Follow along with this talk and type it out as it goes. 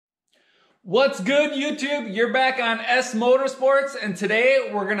What's good, YouTube? You're back on S Motorsports, and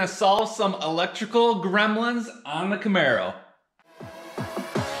today we're gonna solve some electrical gremlins on the Camaro.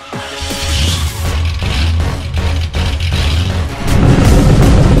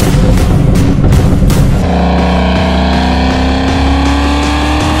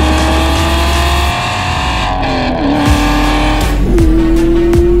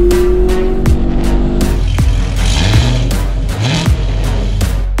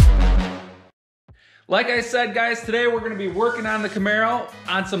 Like I said, guys, today we're gonna be working on the Camaro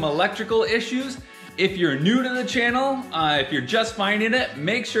on some electrical issues. If you're new to the channel, if you're just finding it,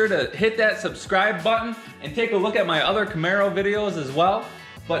 make sure to hit that subscribe button and take a look at my other Camaro videos as well.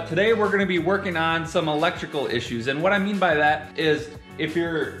 But today we're gonna be working on some electrical issues. And what I mean by that is, if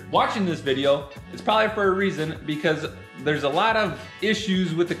you're watching this video, it's probably for a reason, because there's a lot of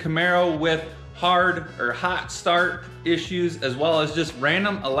issues with the Camaro with hard or hot start issues, as well as just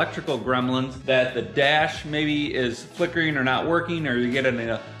random electrical gremlins that the dash maybe is flickering or not working, or you get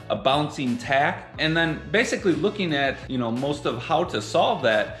a bouncing tack. And then basically looking at, most of how to solve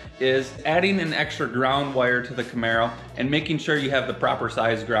that is adding an extra ground wire to the Camaro and making sure you have the proper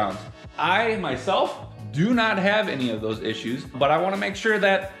size grounds. I myself do not have any of those issues, but I want to make sure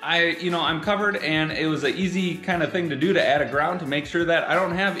that I'm covered, and it was an easy kind of thing to do, to add a ground to make sure that I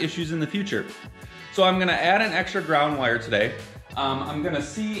don't have issues in the future. So I'm gonna add an extra ground wire today. I'm gonna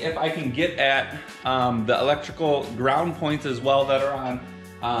see if I can get at the electrical ground points as well that are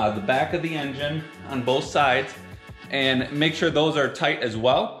on the back of the engine on both sides, and make sure those are tight as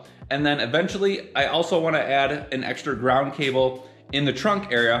well. And then eventually I also want to add an extra ground cable in the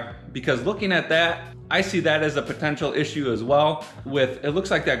trunk area, because looking at that, I see that as a potential issue as well. It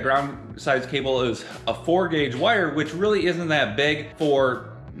looks like that ground size cable is a 4-gauge wire, which really isn't that big for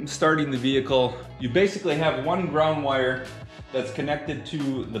starting the vehicle. You basically have one ground wire that's connected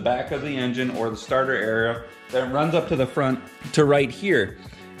to the back of the engine or the starter area that runs up to the front to right here.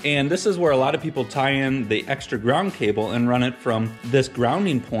 And this is where a lot of people tie in the extra ground cable and run it from this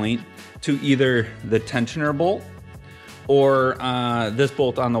grounding point to either the tensioner bolt or this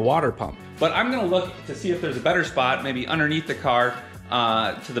bolt on the water pump. But I'm gonna look to see if there's a better spot, maybe underneath the car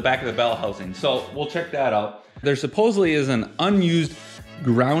to the back of the bell housing. So we'll check that out. There supposedly is an unused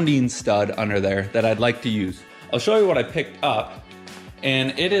grounding stud under there that I'd like to use. I'll show you what I picked up,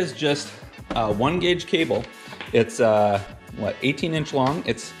 and it is just a 1-gauge cable. It's 18-inch long.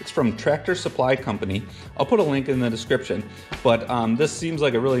 It's from Tractor Supply Company. I'll put a link in the description, but this seems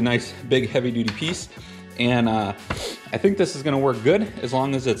like a really nice big heavy-duty piece, and I think this is gonna work good as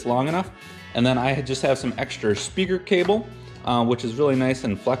long as it's long enough. And then I just have some extra speaker cable, which is really nice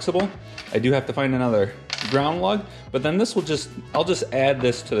and flexible. I do have to find another ground lug, but then I'll just add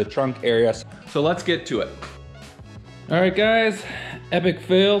this to the trunk area. So let's get to it. All right, guys, epic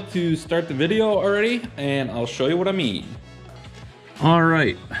fail to start the video already, and I'll show you what I mean. All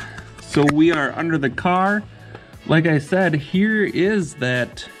right, so we are under the car. Like I said, here is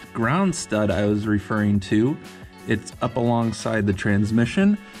that ground stud I was referring to. It's up alongside the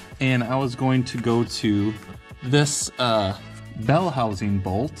transmission, and I was going to go to this bell housing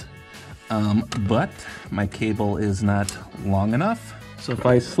bolt, but my cable is not long enough. So if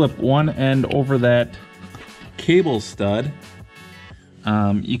I slip one end over that cable stud,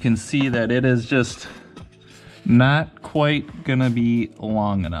 you can see that it is just not quite gonna be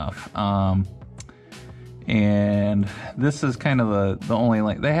long enough. And this is kind of the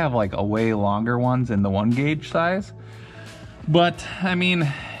only, they have like a way longer ones in the 1-gauge size. But I mean,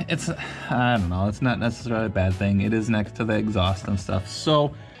 I don't know, it's not necessarily a bad thing. It is next to the exhaust and stuff.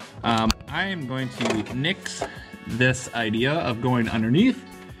 So I am going to nix this idea of going underneath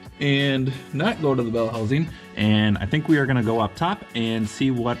and not go to the bell housing. And I think we are gonna go up top and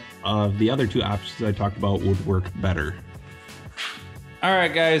see what of the other two options I talked about would work better. All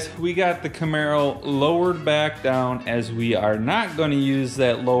right, guys, we got the Camaro lowered back down, as we are not gonna use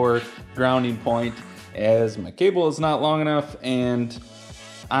that lower grounding point, as my cable is not long enough. And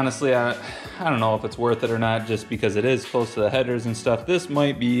honestly, I don't know if it's worth it or not, just because it is close to the headers and stuff. This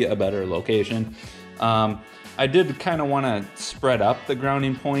might be a better location. I did kind of want to spread up the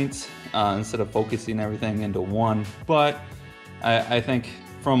grounding points instead of focusing everything into one. But I think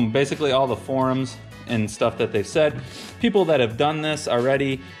from basically all the forums and stuff that they've said, people that have done this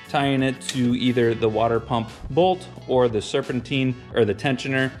already, tying it to either the water pump bolt or the serpentine or the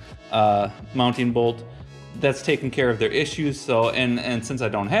tensioner mounting bolt, that's taken care of their issues. So, and since I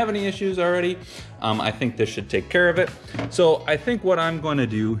don't have any issues already, I think this should take care of it. So I think what I'm going to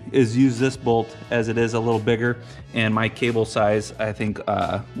do is use this bolt, as it is a little bigger, and my cable size I think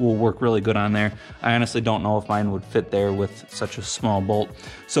will work really good on there. I honestly don't know if mine would fit there with such a small bolt.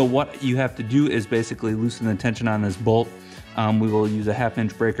 So what you have to do is basically loosen the tension on this bolt. We will use a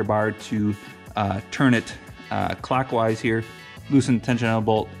 1/2-inch breaker bar to turn it clockwise here, loosen the tension on the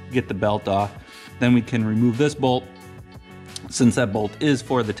bolt, get the belt off. Then we can remove this bolt. Since that bolt is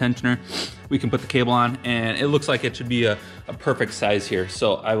for the tensioner, we can put the cable on, and it looks like it should be a perfect size here.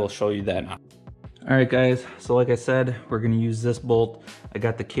 So I will show you that now. All right guys, so like I said, we're gonna use this bolt. I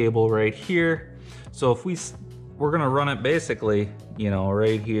got the cable right here. So if we're gonna run it basically, you know,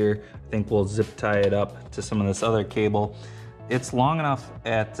 right here. I think we'll zip tie it up to some of this other cable. It's long enough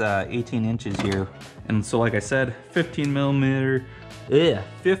at 18 inches here. And so like I said, 15 millimeter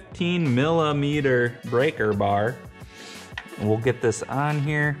breaker bar. And we'll get this on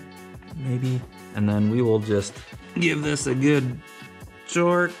here, maybe, and then we will just give this a good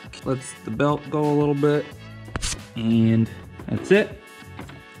torque. Let's the belt go a little bit, and that's it.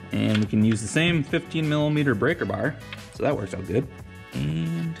 And we can use the same 15 millimeter breaker bar, so that works out good.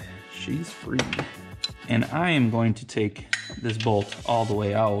 And she's free. And I am going to take this bolt all the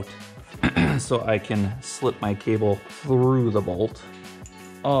way out so I can slip my cable through the bolt.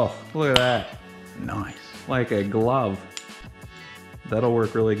 Oh, look at that. Nice. Like a glove. That'll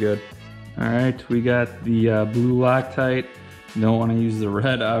work really good. All right, we got the blue Loctite. You don't want to use the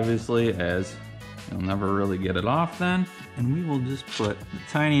red, obviously, as you'll never really get it off then. And we will just put the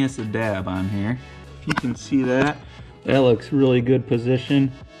tiniest of dab on here. If you can see that, that looks really good position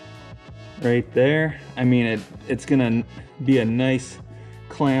right there. I mean, it's gonna be a nice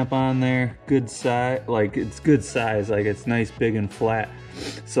clamp on there, good size, like it's good size, like it's nice, big and flat.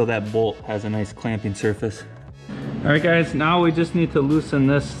 So that bolt has a nice clamping surface. All right guys, now we just need to loosen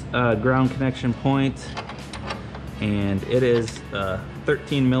this ground connection point, and it is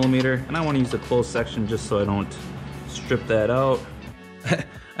 13 millimeter, and I want to use the closed section just so I don't strip that out.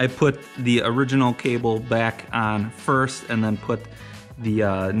 I put the original cable back on first and then put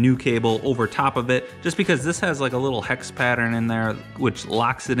the new cable over top of it, just because this has like a little hex pattern in there which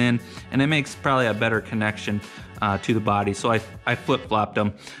locks it in, and it makes probably a better connection to the body. So I flip-flopped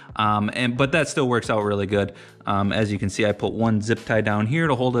them, but that still works out really good. As you can see, I put one zip tie down here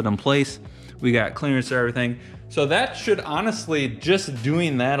to hold it in place. We got clearance for everything. So that should honestly, just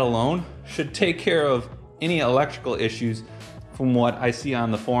doing that alone, should take care of any electrical issues from what I see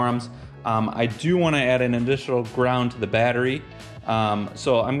on the forums. I do want to add an additional ground to the battery.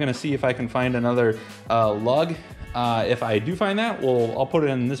 So I'm gonna see if I can find another lug. If I do find that, I'll put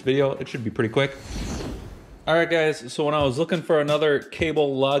it in this video. It should be pretty quick. All right guys, so when I was looking for another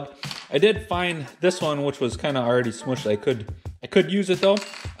cable lug, I did find this one, which was kind of already smushed. I could use it though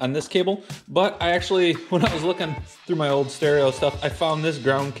on this cable, but I actually, when I was looking through my old stereo stuff, I found this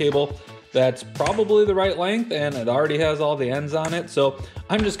ground cable that's probably the right length, and it already has all the ends on it. So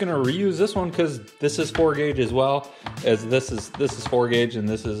I'm just gonna reuse this one because this is 4 gauge as well, as this is 4 gauge and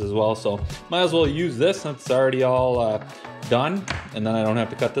this is as well. So might as well use this since it's already all done, and then I don't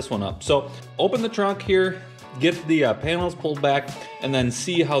have to cut this one up. So open the trunk here, get the panels pulled back, and then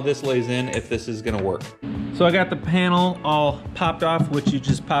see how this lays in, if this is gonna work. So I got the panel all popped off, which you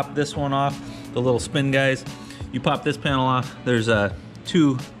just pop this one off, the little spin guys. You pop this panel off, there's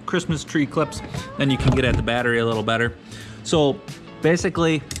 2 Christmas tree clips, then you can get at the battery a little better. So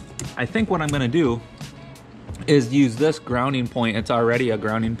basically, I think what I'm gonna do is use this grounding point. It's already a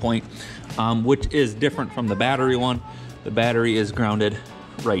grounding point, which is different from the battery one. The battery is grounded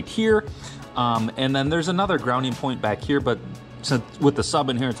right here. And then there's another grounding point back here, but since with the sub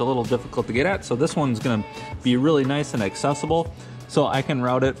in here, it's a little difficult to get at. So this one's gonna be really nice and accessible. So I can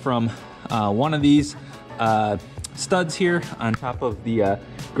route it from one of these studs here on top of the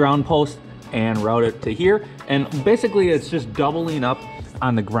ground post and route it to here. And basically it's just doubling up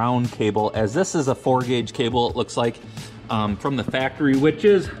on the ground cable, as this is a 4 gauge cable, it looks like, from the factory, which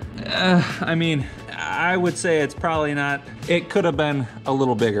is, I mean, I would say it's probably not, it could have been a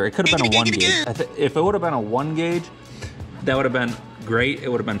little bigger. It could have been a 1 gauge. If it would have been a 1 gauge, that would have been great. It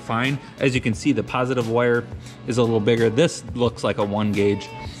would have been fine. As you can see, the positive wire is a little bigger. This looks like a 1 gauge.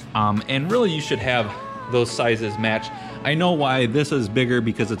 And really you should have those sizes match. I know why this is bigger,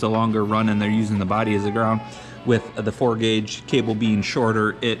 because it's a longer run and they're using the body as a ground. With the 4 gauge cable being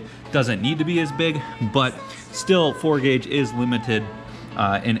shorter, it doesn't need to be as big, but still 4 gauge is limited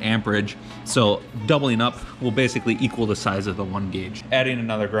in amperage. So doubling up will basically equal the size of the 1 gauge. Adding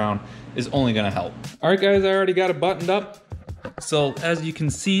another ground is only gonna help. All right guys, I already got it buttoned up. So as you can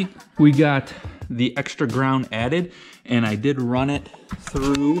see, we got the extra ground added, and I did run it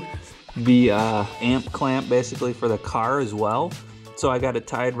through the amp clamp basically for the car as well. So I got it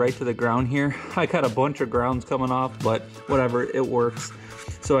tied right to the ground here. I got a bunch of grounds coming off, but whatever, it works.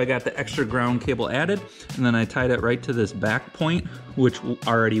 So I got the extra ground cable added, and then I tied it right to this back point, which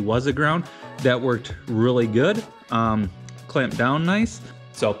already was a ground. That worked really good. Clamped down nice.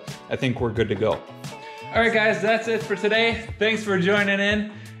 So I think we're good to go. All right, guys, that's it for today. Thanks for joining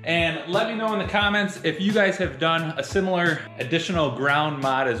in. And let me know in the comments if you guys have done a similar additional ground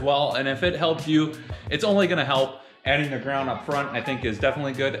mod as well. And if it helped you, it's only gonna help. Adding the ground up front, I think, is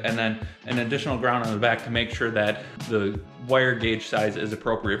definitely good, and then an additional ground on the back to make sure that the wire gauge size is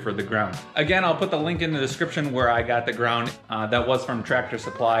appropriate for the ground. Again, I'll put the link in the description where I got the ground. That was from Tractor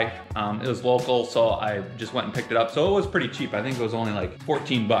Supply. It was local, so I just went and picked it up. So it was pretty cheap. I think it was only like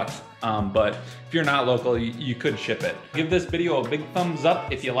 14 bucks. But if you're not local, you could ship it. Give this video a big thumbs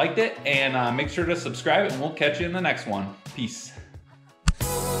up if you liked it, and make sure to subscribe, and we'll catch you in the next one. Peace.